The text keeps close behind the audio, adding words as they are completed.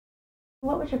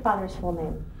What was your father's full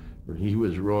name? He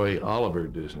was Roy Oliver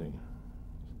Disney.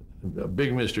 A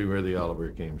big mystery where the Oliver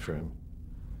came from.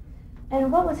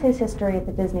 And what was his history at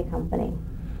the Disney Company?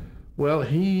 Well,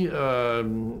 he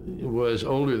was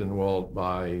older than Walt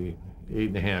by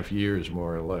 8.5 years,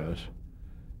 more or less.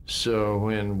 So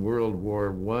when World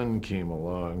War I came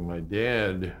along, my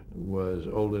dad was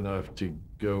old enough to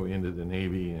go into the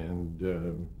Navy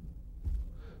and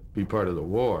be part of the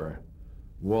war.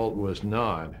 Walt was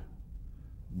not,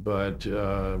 but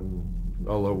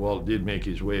although Walt did make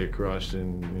his way across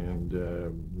and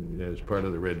as part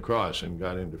of the Red Cross and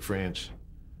got into France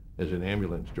as an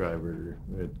ambulance driver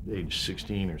at age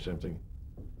 16 or something.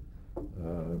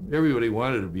 Everybody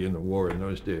wanted to be in the war in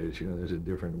those days. You know, there's a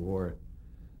different war.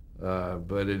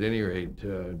 But at any rate,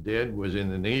 Dad was in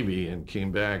the Navy and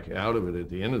came back out of it at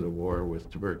the end of the war with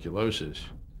tuberculosis.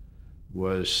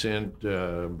 Was sent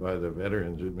by the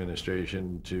Veterans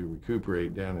Administration to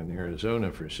recuperate down in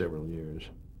Arizona for several years.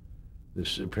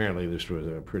 Apparently this was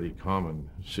a pretty common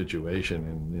situation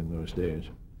in those days.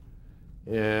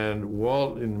 And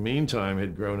Walt, in the meantime,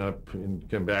 had grown up and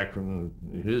come back from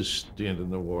his stint in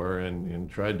the war and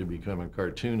tried to become a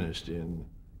cartoonist in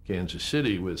Kansas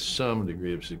City with some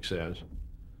degree of success.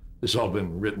 This all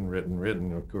been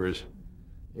written, of course.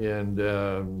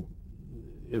 And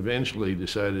eventually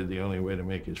decided the only way to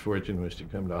make his fortune was to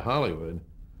come to Hollywood.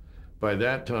 By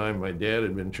that time, my dad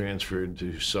had been transferred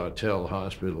to Sawtelle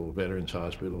Hospital, Veterans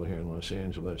Hospital here in Los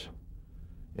Angeles.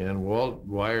 And Walt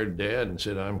wired Dad and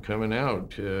said, "I'm coming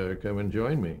out, come and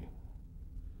join me."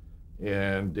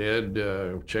 And Dad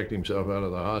checked himself out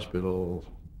of the hospital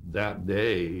that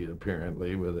day,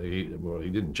 apparently, well, he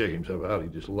didn't check himself out, he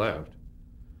just left.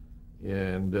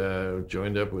 And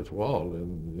joined up with Walt,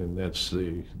 and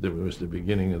that was the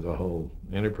beginning of the whole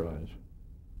enterprise.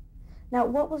 Now,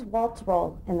 what was Walt's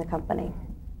role in the company?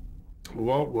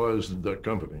 Walt was the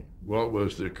company. Walt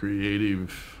was the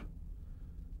creative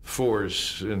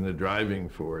force and the driving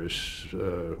force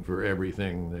for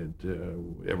everything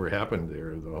that ever happened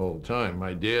there the whole time.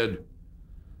 My dad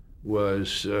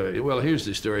was, well, here's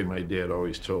the story my dad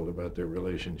always told about their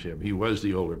relationship. He was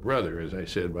the older brother, as I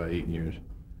said, by 8 years.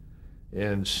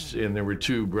 And there were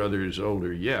two brothers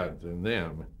older yet than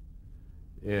them.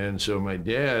 And so my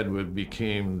dad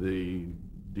became the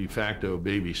de facto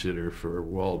babysitter for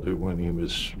Walt when he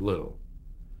was little.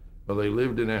 Well, they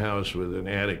lived in a house with an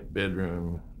attic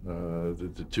bedroom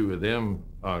that the two of them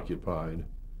occupied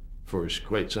for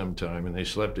quite some time, and they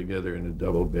slept together in a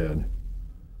double bed.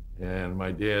 And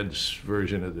my dad's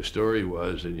version of the story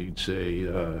was that he'd say,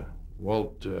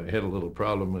 Walt had a little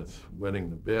problem with wetting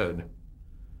the bed,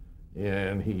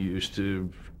 and he used to,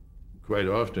 quite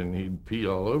often, he'd pee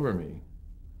all over me.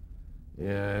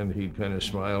 And he'd kind of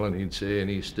smile and he'd say, "And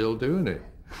he's still doing it."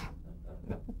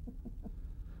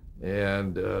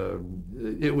 And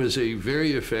it was a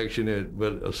very affectionate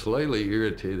but a slightly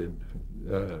irritated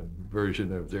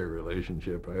version of their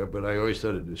relationship, but I always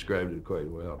thought it described it quite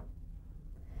well.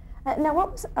 Now,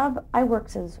 what was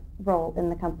Iwerks' role in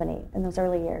the company in those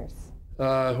early years?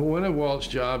 One of Walt's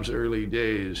jobs early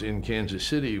days in Kansas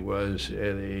City was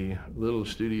at a little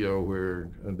studio where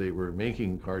they were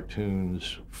making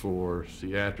cartoons for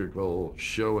theatrical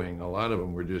showing. A lot of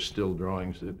them were just still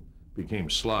drawings that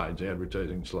became slides,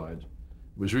 advertising slides.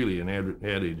 It was really an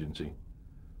ad agency.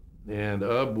 And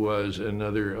Ub was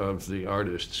another of the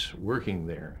artists working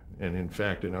there, and in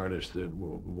fact an artist that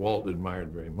Walt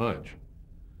admired very much.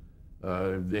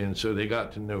 And so they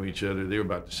got to know each other. They were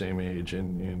about the same age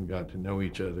and got to know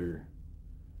each other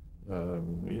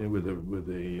with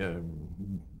a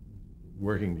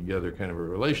working together kind of a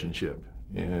relationship.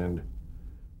 And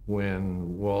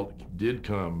when Walt did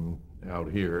come out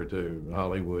here to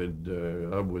Hollywood,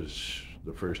 Ub was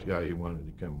the first guy he wanted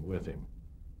to come with him.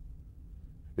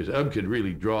 Because Ub could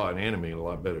really draw and animate a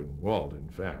lot better than Walt, in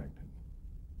fact.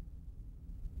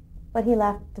 But he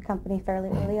left the company fairly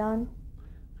early on?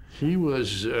 He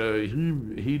was,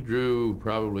 he drew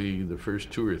probably the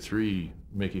first 2 or 3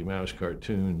 Mickey Mouse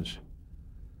cartoons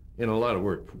in a lot of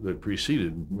work that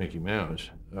preceded Mickey Mouse,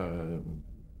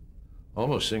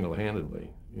 almost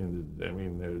single-handedly. I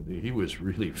mean, he was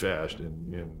really fast,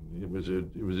 and it was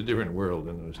a different world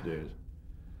in those days.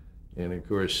 And of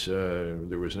course,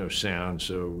 there was no sound,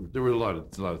 so there were a lot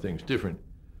of things different.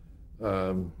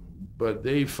 But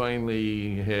they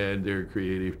finally had their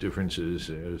creative differences,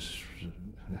 as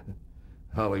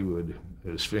Hollywood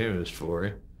is famous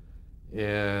for,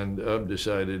 and Ub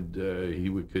decided he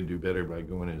could do better by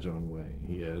going his own way.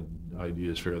 He had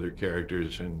ideas for other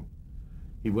characters, and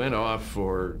he went off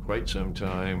for quite some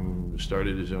time,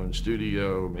 started his own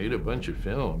studio, made a bunch of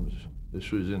films.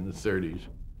 This was in the 30s.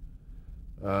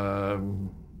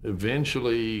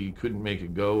 Eventually couldn't make a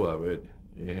go of it,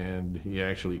 and he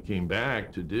actually came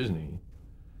back to Disney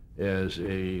as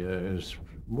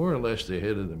more or less the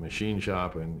head of the machine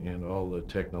shop and all the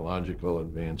technological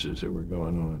advances that were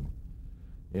going on.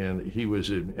 And he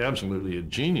was absolutely a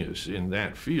genius in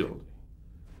that field.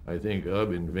 I think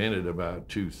Ub invented about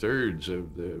 2/3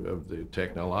 of the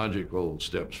technological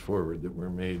steps forward that were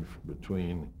made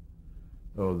between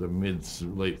the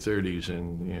late 30s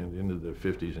and into the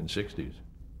 50s and 60s.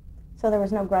 So there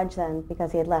was no grudge then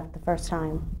because he had left the first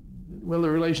time? Well, the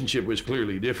relationship was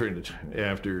clearly different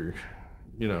after,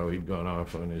 he'd gone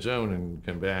off on his own and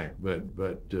come back. But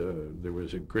there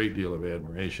was a great deal of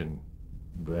admiration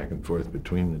back and forth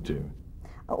between the two.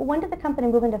 When did the company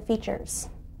move into features,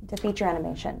 to feature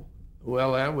animation?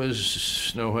 Well, that was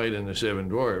Snow White and the Seven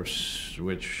Dwarfs,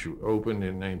 which opened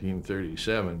in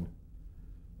 1937.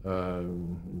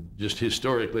 Just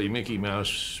historically, Mickey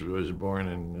Mouse was born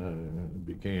and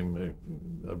became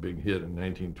a big hit in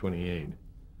 1928.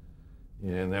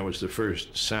 And that was the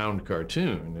first sound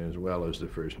cartoon as well as the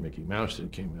first Mickey Mouse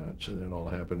that came out, so that all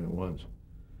happened at once.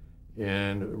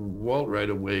 And Walt right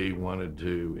away wanted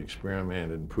to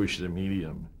experiment and push the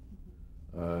medium.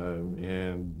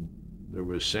 And there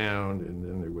was sound, and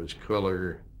then there was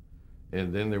color,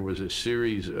 and then there was a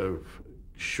series of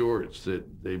shorts that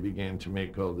they began to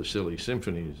make called the Silly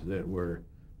Symphonies that were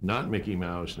not Mickey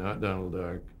Mouse, not Donald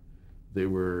Duck. They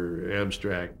were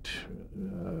abstract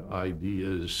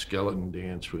ideas. Skeleton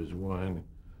Dance was one,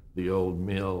 The Old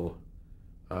Mill,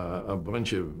 a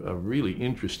bunch of really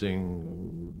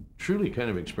interesting, truly kind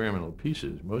of experimental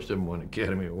pieces. Most of them won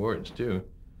Academy Awards too.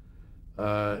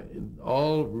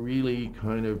 All really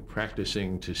kind of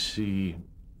practicing to see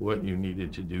what you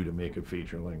needed to do to make a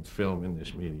feature-length film in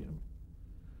this medium.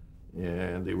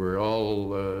 And they were all,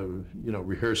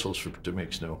 rehearsals to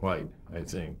make Snow White, I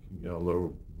think,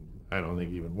 although I don't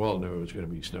think even Walt knew it was going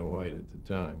to be Snow White at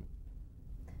the time.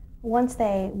 Once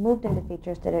they moved into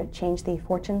features, did it change the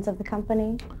fortunes of the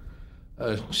company?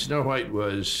 Snow White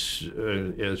was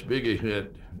as big a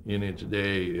hit in its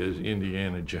day as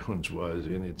Indiana Jones was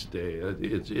in its day.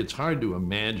 It's hard to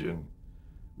imagine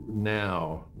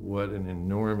now what an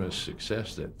enormous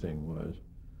success that thing was.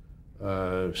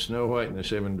 Snow White and the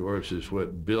Seven Dwarfs is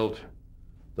what built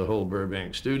the whole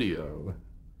Burbank studio,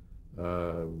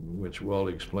 which Walt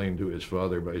explained to his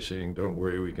father by saying, "Don't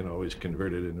worry, we can always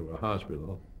convert it into a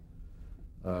hospital."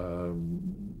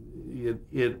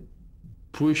 It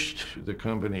pushed the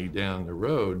company down the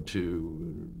road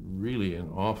to really an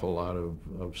awful lot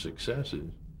of successes.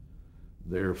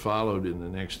 There followed in the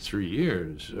next 3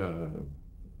 years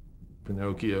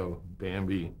Pinocchio,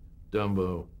 Bambi,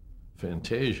 Dumbo,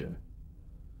 Fantasia.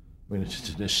 I mean,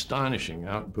 it's an astonishing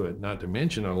output, not to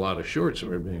mention a lot of shorts that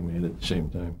were being made at the same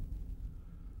time.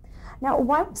 Now,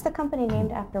 why was the company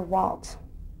named after Walt?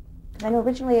 I know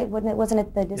originally wasn't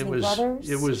it the Disney Brothers?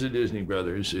 It was the Disney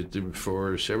Brothers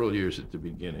for several years at the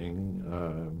beginning.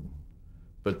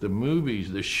 But the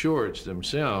movies, the shorts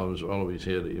themselves, always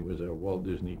it was a Walt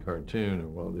Disney cartoon, a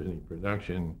Walt Disney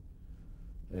production.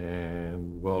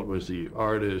 And Walt was the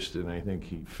artist, and I think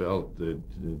he felt that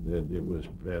it was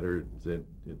better that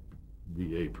it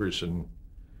be a person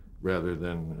rather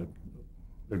than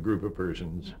a group of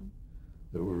persons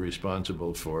that were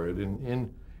responsible for it.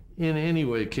 And in any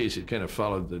way, case, it kind of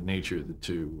followed the nature of the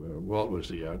two. Walt was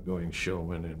the outgoing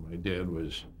showman, and my dad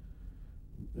was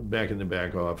back in the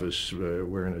back office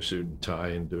wearing a suit and tie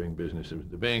and doing business with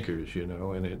the bankers,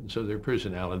 and so their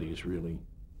personalities really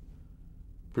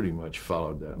pretty much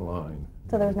followed that line.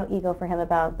 So there was no ego for him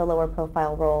about the lower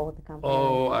profile role with the company?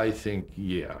 Oh, I think,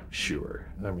 yeah, sure.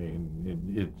 I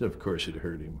mean, of course it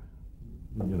hurt him,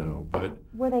 but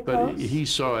were they close? But he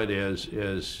saw it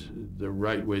as the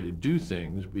right way to do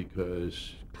things,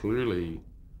 because clearly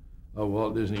a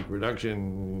Walt Disney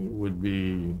production would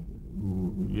be,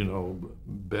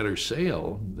 better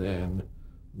sale than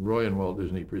Roy and Walt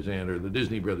Disney present, or the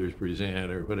Disney Brothers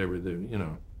present, or whatever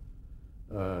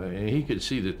and he could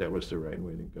see that was the right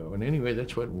way to go. And anyway,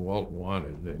 that's what Walt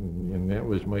wanted, and that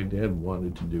was, my dad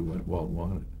wanted to do what Walt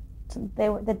wanted. So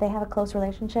did they have a close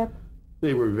relationship?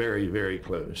 They were very, very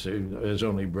close, as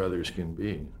only brothers can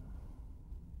be.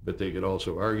 But they could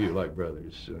also argue like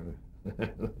brothers. So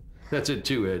that's a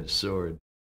two-edged sword.